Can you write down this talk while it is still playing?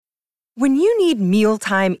When you need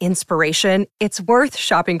mealtime inspiration, it's worth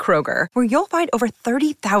shopping Kroger, where you'll find over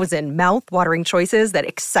 30,000 mouth-watering choices that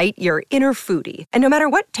excite your inner foodie. And no matter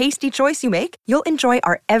what tasty choice you make, you'll enjoy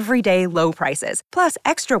our everyday low prices, plus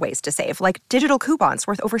extra ways to save, like digital coupons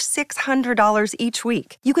worth over $600 each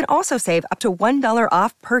week. You can also save up to $1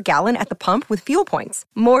 off per gallon at the pump with fuel points.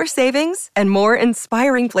 More savings and more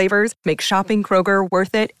inspiring flavors make shopping Kroger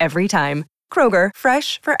worth it every time. Kroger,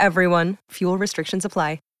 fresh for everyone. Fuel restrictions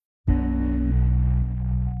apply.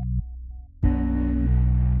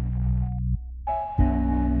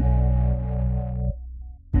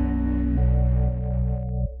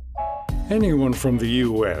 Anyone from the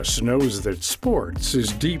U.S. knows that sports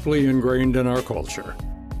is deeply ingrained in our culture.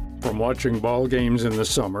 From watching ball games in the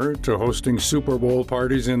summer to hosting Super Bowl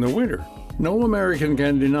parties in the winter, no American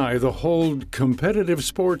can deny the hold competitive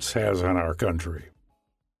sports has on our country.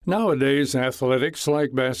 Nowadays, athletics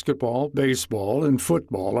like basketball, baseball, and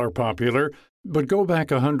football are popular, but go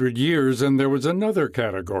back 100 years and there was another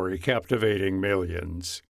category captivating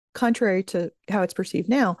millions. Contrary to how it's perceived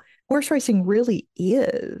now, horse racing really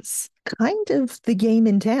is kind of the game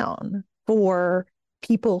in town for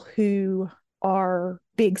people who are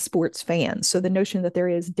big sports fans. So the notion that there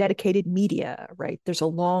is dedicated media, right? There's a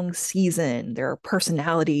long season, there are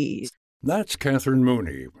personalities. That's Catherine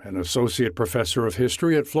Mooney, an associate professor of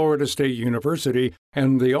history at Florida State University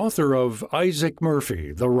and the author of Isaac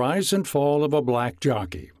Murphy, The Rise and Fall of a Black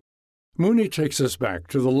Jockey. Mooney takes us back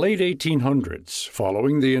to the late 1800s,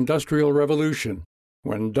 following the Industrial Revolution,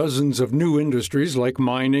 when dozens of new industries like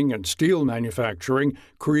mining and steel manufacturing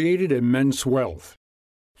created immense wealth.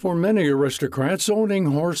 For many aristocrats, owning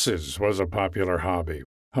horses was a popular hobby.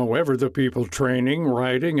 However, the people training,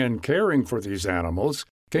 riding, and caring for these animals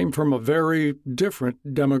came from a very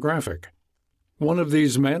different demographic. One of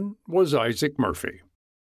these men was Isaac Murphy.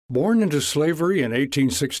 Born into slavery in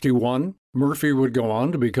 1861, Murphy would go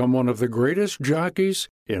on to become one of the greatest jockeys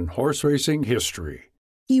in horse racing history.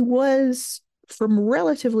 He was, from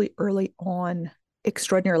relatively early on,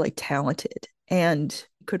 extraordinarily talented and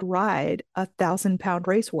could ride a 1,000-pound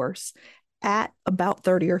racehorse at about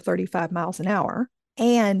 30 or 35 miles an hour.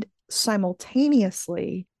 And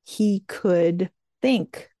simultaneously, he could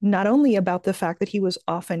think not only about the fact that he was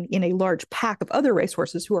often in a large pack of other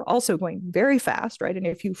racehorses who are also going very fast, right? And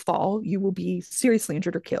if you fall, you will be seriously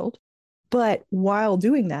injured or killed. But while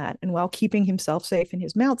doing that, and while keeping himself safe and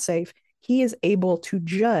his mount safe, he is able to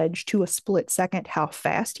judge to a split second how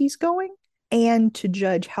fast he's going and to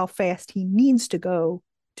judge how fast he needs to go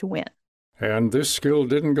to win. And this skill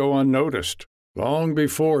didn't go unnoticed. Long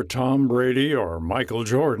before Tom Brady or Michael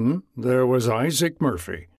Jordan, there was Isaac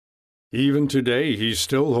Murphy. Even today, he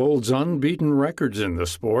still holds unbeaten records in the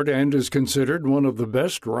sport and is considered one of the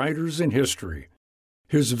best riders in history.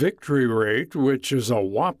 His victory rate, which is a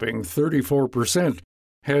whopping 34%,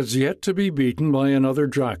 has yet to be beaten by another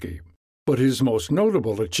jockey. But his most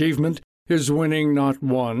notable achievement is winning not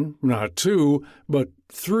one, not two, but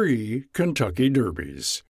 3 Kentucky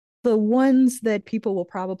Derbies. The ones that people will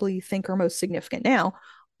probably think are most significant now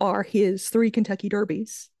are his 3 Kentucky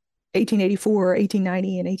Derbies, 1884,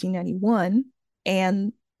 1890, and 1891.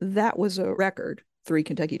 And that was a record, 3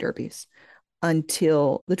 Kentucky Derbies,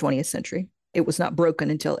 until the 20th century. It was not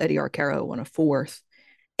broken until Eddie Arcaro won a 4th,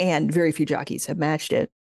 and very few jockeys have matched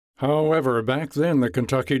it. However, back then the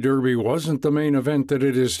Kentucky Derby wasn't the main event that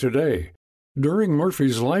it is today. During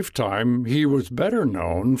Murphy's lifetime, he was better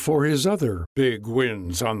known for his other big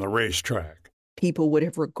wins on the racetrack. People would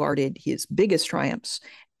have regarded his biggest triumphs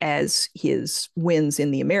as his wins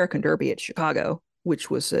in the American Derby at Chicago,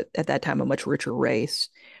 which was at that time a much richer race,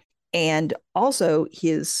 and also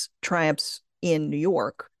his triumphs in New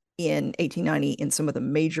York in 1890 in some of the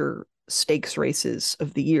major stakes races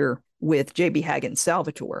of the year with J.B. Hagan's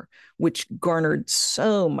Salvatore, which garnered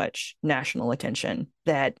so much national attention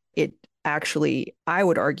that it actually, I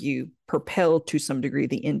would argue, propelled to some degree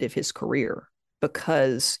the end of his career,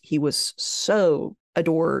 because he was so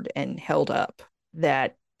adored and held up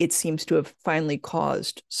that it seems to have finally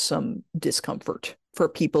caused some discomfort for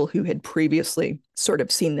people who had previously sort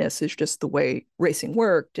of seen this as just the way racing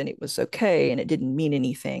worked and it was okay and it didn't mean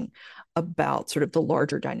anything about sort of the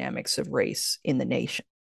larger dynamics of race in the nation.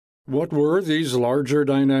 What were these larger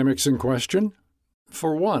dynamics in question?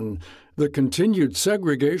 For one, the continued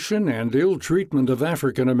segregation and ill treatment of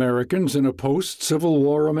African Americans in a post-Civil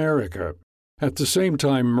War America. At the same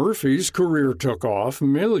time Murphy's career took off,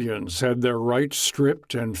 millions had their rights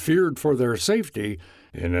stripped and feared for their safety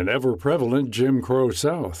in an ever-prevalent Jim Crow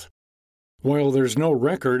South. While there's no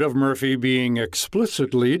record of Murphy being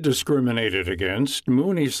explicitly discriminated against,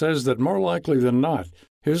 Mooney says that more likely than not,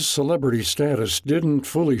 his celebrity status didn't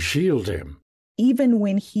fully shield him. Even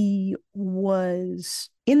when he was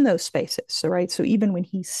in those spaces, right? So even when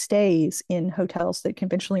he stays in hotels that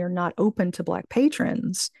conventionally are not open to Black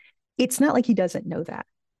patrons, it's not like he doesn't know that.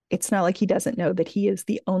 It's not like he doesn't know that he is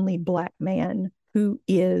the only Black man who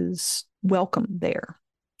is welcome there.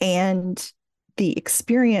 And the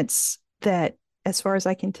experience that, as far as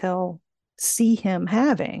I can tell, see him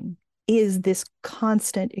having is this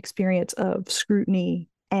constant experience of scrutiny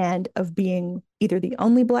and of being either the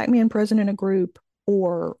only Black man present in a group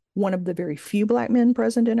or one of the very few Black men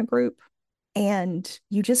present in a group. And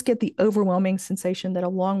you just get the overwhelming sensation that,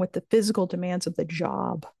 along with the physical demands of the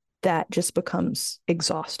job, that just becomes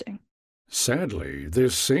exhausting. Sadly,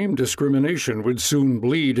 this same discrimination would soon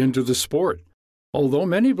bleed into the sport. Although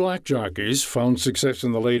many Black jockeys found success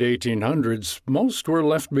in the late 1800s, most were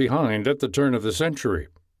left behind at the turn of the century.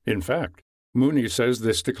 In fact, Mooney says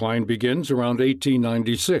this decline begins around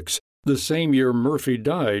 1896, the same year Murphy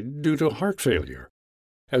died due to heart failure.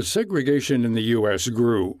 As segregation in the U.S.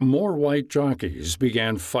 grew, more white jockeys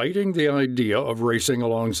began fighting the idea of racing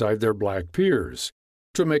alongside their Black peers.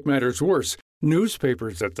 To make matters worse,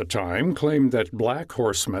 newspapers at the time claimed that Black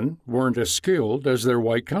horsemen weren't as skilled as their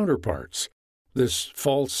white counterparts. This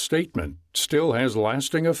false statement still has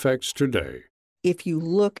lasting effects today. If you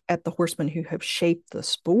look at the horsemen who have shaped the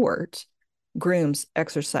sport, grooms,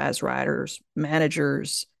 exercise riders,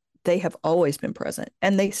 managers, they have always been present,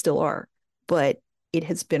 and they still are. But it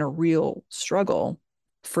has been a real struggle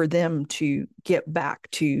for them to get back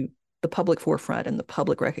to the public forefront and the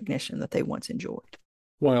public recognition that they once enjoyed.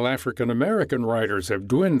 While African American riders have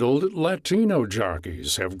dwindled, Latino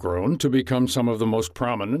jockeys have grown to become some of the most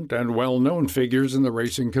prominent and well-known figures in the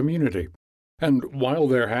racing community. And while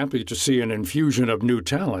they're happy to see an infusion of new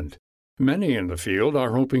talent, many in the field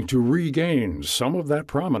are hoping to regain some of that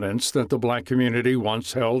prominence that the Black community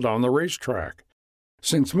once held on the racetrack.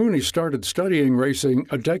 Since Mooney started studying racing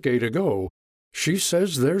a decade ago, she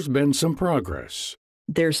says there's been some progress.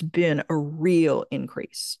 There's been a real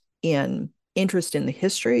increase in interest in the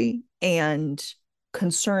history and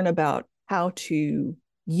concern about how to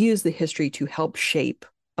use the history to help shape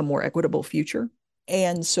a more equitable future.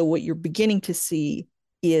 And so what you're beginning to see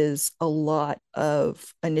is a lot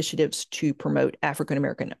of initiatives to promote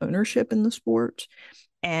African-American ownership in the sport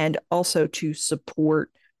and also to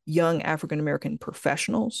support young African-American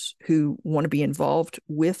professionals who want to be involved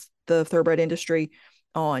with the thoroughbred industry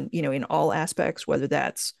on, in all aspects, whether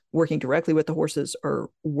that's working directly with the horses or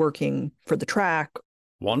working for the track.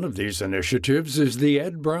 One of these initiatives is the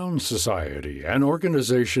Ed Brown Society, an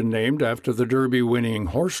organization named after the Derby-winning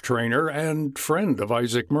horse trainer and friend of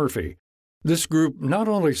Isaac Murphy. This group not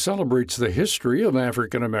only celebrates the history of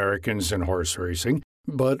African Americans in horse racing,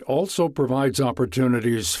 but also provides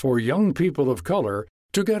opportunities for young people of color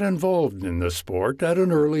to get involved in the sport at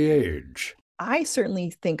an early age. I certainly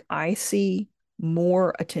think I see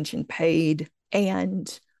more attention paid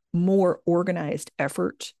and more organized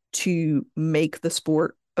effort to make the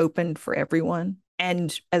sport open for everyone.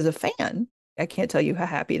 And as a fan, I can't tell you how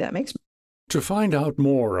happy that makes me. To find out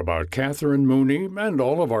more about Catherine Mooney and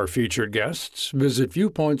all of our featured guests, visit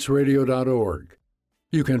viewpointsradio.org.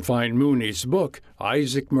 You can find Mooney's book,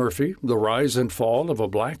 Isaac Murphy, The Rise and Fall of a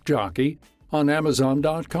Black Jockey, on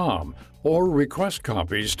Amazon.com, or request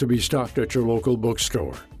copies to be stocked at your local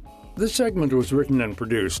bookstore. This segment was written and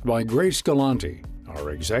produced by Grace Galante.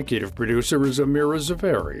 Our executive producer is Amira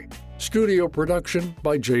Zaveri. Studio production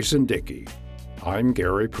by Jason Dickey. I'm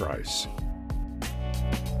Gary Price.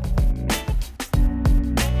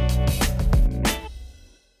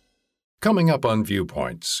 Coming up on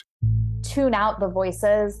Viewpoints. Tune out the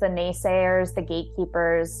voices, the naysayers, the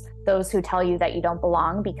gatekeepers, those who tell you that you don't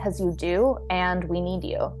belong, because you do, and we need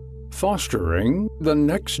you. Fostering the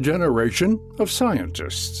next generation of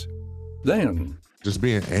scientists. Then, just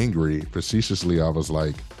being angry, facetiously, I was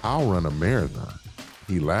like, I'll run a marathon.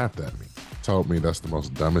 He laughed at me, told me that's the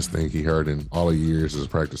most dumbest thing he heard in all the years of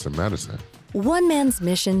practicing medicine. One man's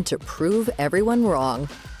mission to prove everyone wrong.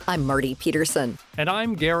 I'm Marty Peterson. And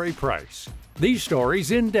I'm Gary Price. These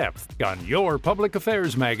stories in depth on your public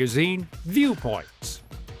affairs magazine, Viewpoints.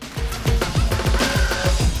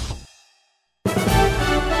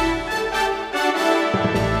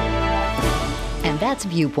 And that's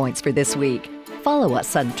Viewpoints for this week. Follow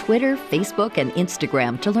us on Twitter, Facebook, and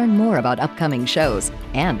Instagram to learn more about upcoming shows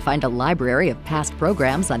and find a library of past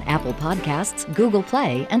programs on Apple Podcasts, Google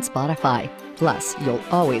Play, and Spotify. Plus, you'll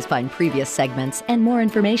always find previous segments and more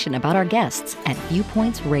information about our guests at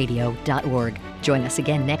viewpointsradio.org. Join us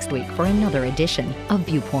again next week for another edition of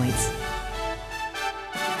Viewpoints.